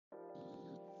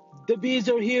The bees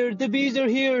are here! The bees are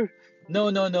here! No,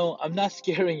 no, no, I'm not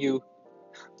scaring you.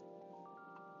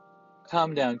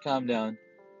 Calm down, calm down.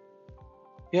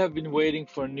 We have been waiting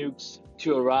for nukes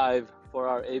to arrive for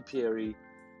our apiary,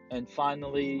 and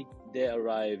finally they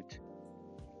arrived.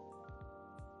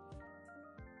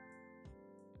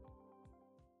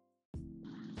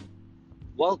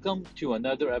 Welcome to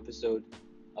another episode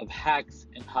of Hacks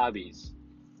and Hobbies.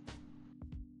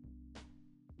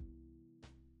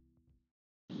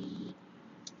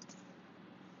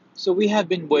 So we have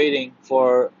been waiting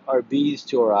for our bees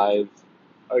to arrive,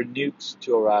 our nukes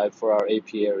to arrive for our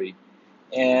apiary.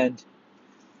 And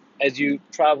as you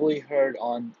probably heard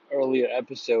on earlier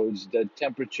episodes, the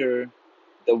temperature,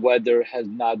 the weather has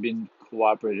not been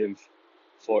cooperative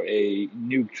for a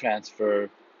nuke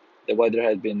transfer. The weather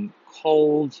has been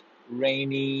cold,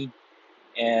 rainy,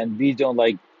 and bees don't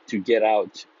like to get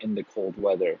out in the cold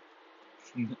weather.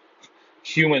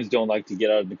 Humans don't like to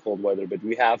get out in the cold weather, but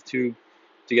we have to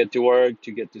get to work,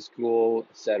 to get to school,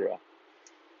 etc.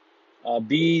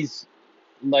 Bees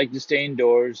like to stay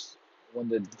indoors when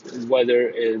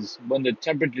the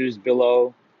temperature is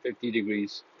below 50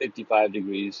 degrees, 55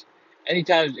 degrees.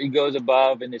 Anytime it goes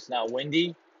above and it's not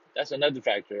windy, that's another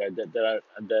factor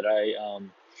that I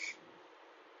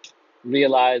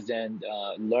realized and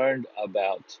learned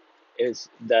about is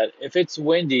that if it's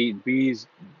windy, bees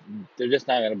they're just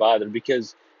not going to bother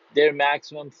because their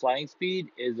maximum flying speed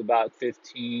is about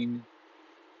 15,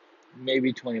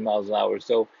 maybe 20 miles an hour.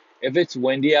 So if it's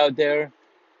windy out there,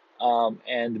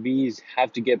 and the bees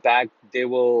have to get back, they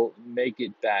will make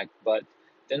it back, but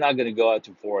they're not going to go out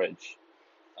to forage.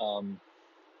 Um,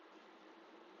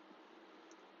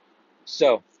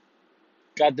 so,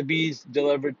 got the bees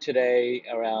delivered today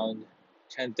around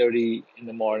 10:30 in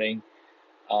the morning.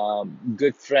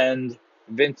 Good friend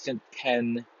Vincent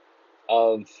Penn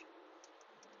of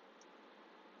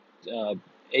uh,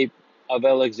 of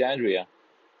Alexandria,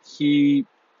 he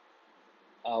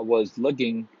was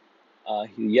looking.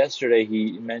 Yesterday,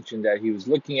 he mentioned that he was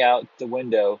looking out the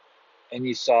window and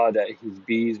he saw that his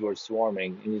bees were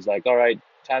swarming. And he's like, all right,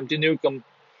 time to nuke them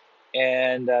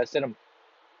and send them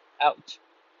out.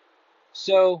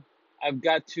 So I've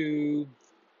got to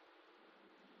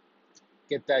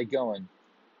get that going.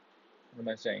 What am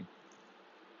I saying?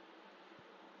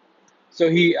 So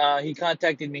he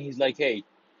contacted me. He's like, hey,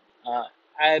 uh,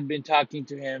 I have been talking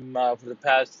to him for the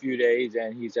past few days,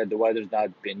 and he said the weather's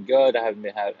not been good. I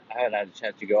haven't had a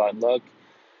chance to go out and look.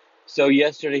 So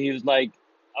yesterday he was like,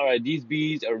 all right, these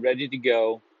bees are ready to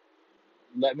go.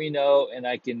 Let me know, and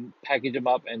I can package them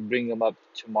up and bring them up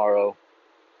tomorrow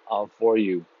for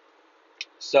you.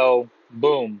 So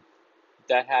boom,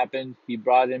 that happened. He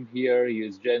brought him here. He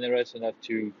was generous enough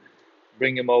to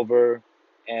bring him over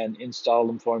and install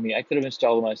them for me. I could have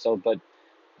installed them myself, but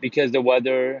because the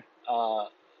weather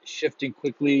shifting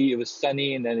quickly, it was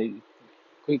sunny and then it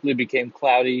quickly became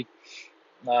cloudy.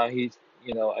 He's,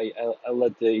 I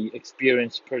let the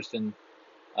experienced person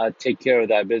take care of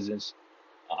that business.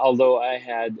 Although I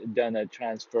had done a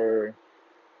transfer,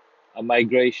 a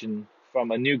migration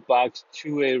from a nuke box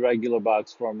to a regular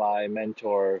box for my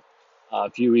mentor a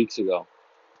few weeks ago.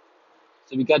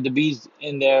 So we got the bees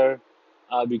in there,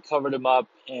 we covered them up,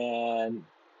 and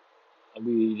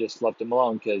we just left them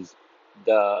alone because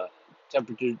the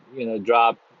temperature,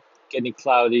 dropped, getting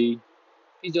cloudy.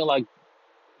 Bees don't like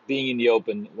being in the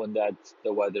open when that's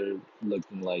the weather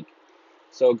looking like.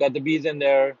 So got the bees in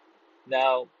there.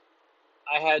 Now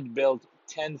I had built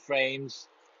 10 frames.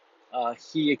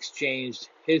 He exchanged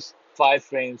his 5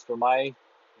 frames for my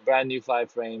brand new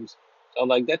 5 frames. So I'm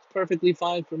like, that's perfectly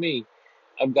fine for me.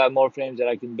 I've got more frames that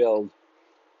I can build.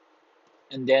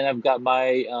 And then I've got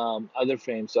my other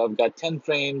frames. So I've got 10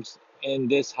 frames in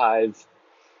this hive,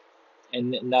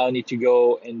 and now I need to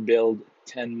go and build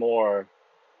 10 more,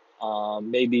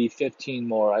 maybe 15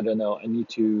 more. I don't know. I need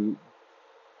to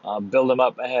build them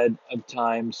up ahead of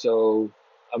time so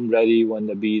I'm ready when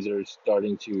the bees are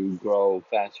starting to grow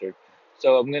faster.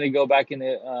 So I'm gonna go back in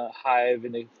the hive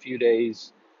in a few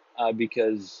days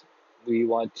because we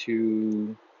want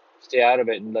to stay out of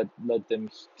it and let them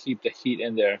keep the heat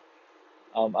in there.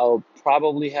 I'll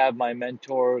probably have my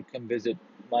mentor come visit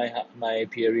my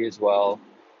apiary as well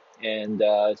and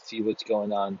see what's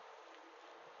going on.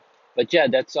 But yeah,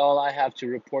 that's all I have to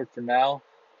report for now.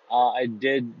 I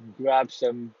did grab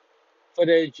some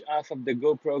footage off of the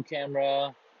GoPro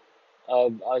camera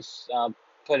of us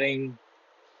putting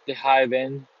the hive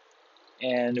in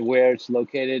and where it's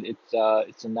located.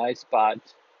 It's a nice spot.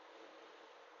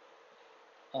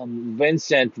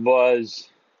 Vincent was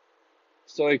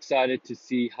so excited to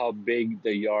see how big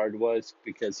the yard was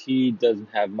because he doesn't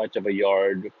have much of a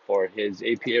yard for his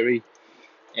apiary.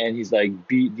 And he's like,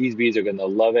 these bees are gonna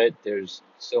love it. There's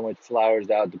so much flowers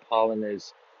out. The pollen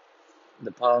is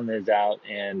out,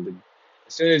 and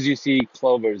as soon as you see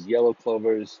clovers, yellow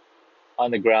clovers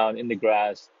on the ground in the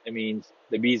grass, it means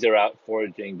the bees are out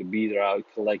foraging. The bees are out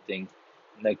collecting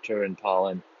nectar and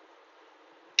pollen.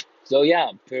 So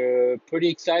yeah, pretty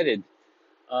excited.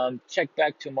 Check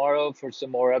back tomorrow for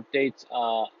some more updates.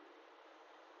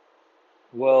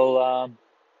 Well,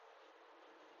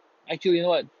 actually, you know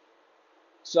what?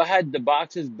 So I had the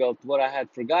boxes built. What I had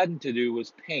forgotten to do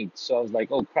was paint. So I was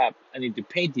like, oh crap, I need to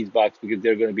paint these boxes because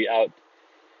they're going to be out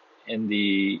in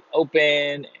the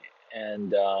open,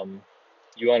 and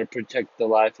you want to protect the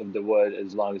life of the wood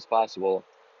as long as possible.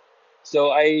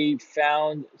 So I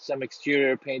found some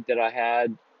exterior paint that I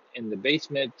had in the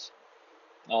basement,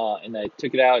 and I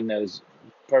took it out, and it was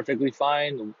perfectly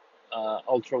fine,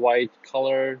 ultra white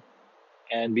color,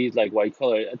 and these like white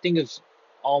color. I think it's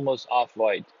almost off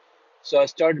white. So I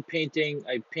started painting.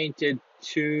 I painted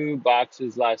two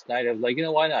boxes last night. I was like,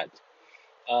 why not?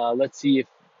 Let's see if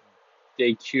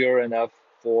they cure enough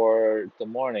for the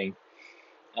morning.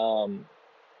 Um,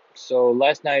 so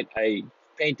last night I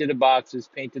painted the boxes,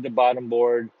 painted the bottom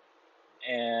board,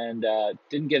 and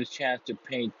didn't get a chance to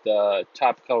paint the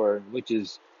top cover, which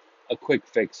is a quick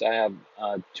fix. I have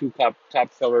two top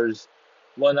covers.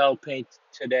 One I'll paint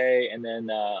today, and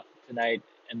then tonight,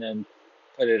 and then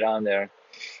put it on there.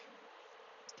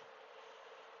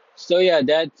 So yeah,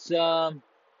 that's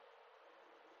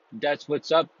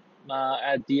what's up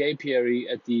at the apiary,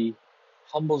 at the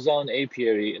Humble Zone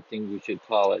apiary. I think we should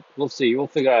call it. We'll see. We'll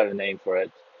figure out a name for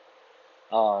it.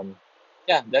 Um,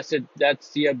 yeah, that's it.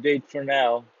 That's the update for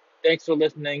now. Thanks for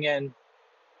listening in.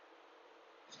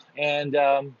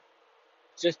 And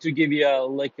just to give you a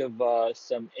lick of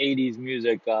some 80s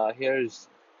music, here's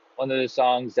one of the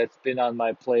songs that's been on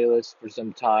my playlist for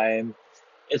some time.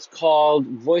 It's called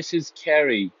Voices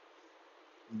Carry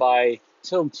by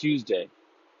Till Tuesday.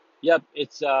 Yep,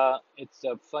 it's a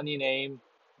funny name,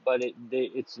 but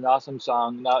it's an awesome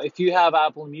song. Now, if you have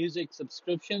Apple Music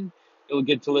subscription, you'll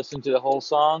get to listen to the whole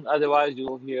song. Otherwise,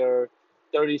 you'll hear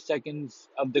 30 seconds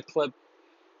of the clip,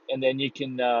 and then you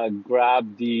can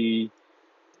grab the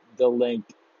link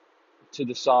to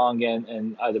the song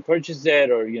and either purchase it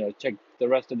or check the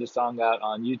rest of the song out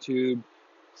on YouTube.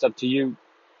 It's up to you.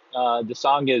 The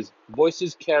song is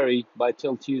Voices Carry by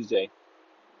Till Tuesday.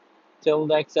 Till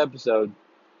next episode.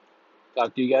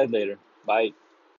 Talk to you guys later. Bye.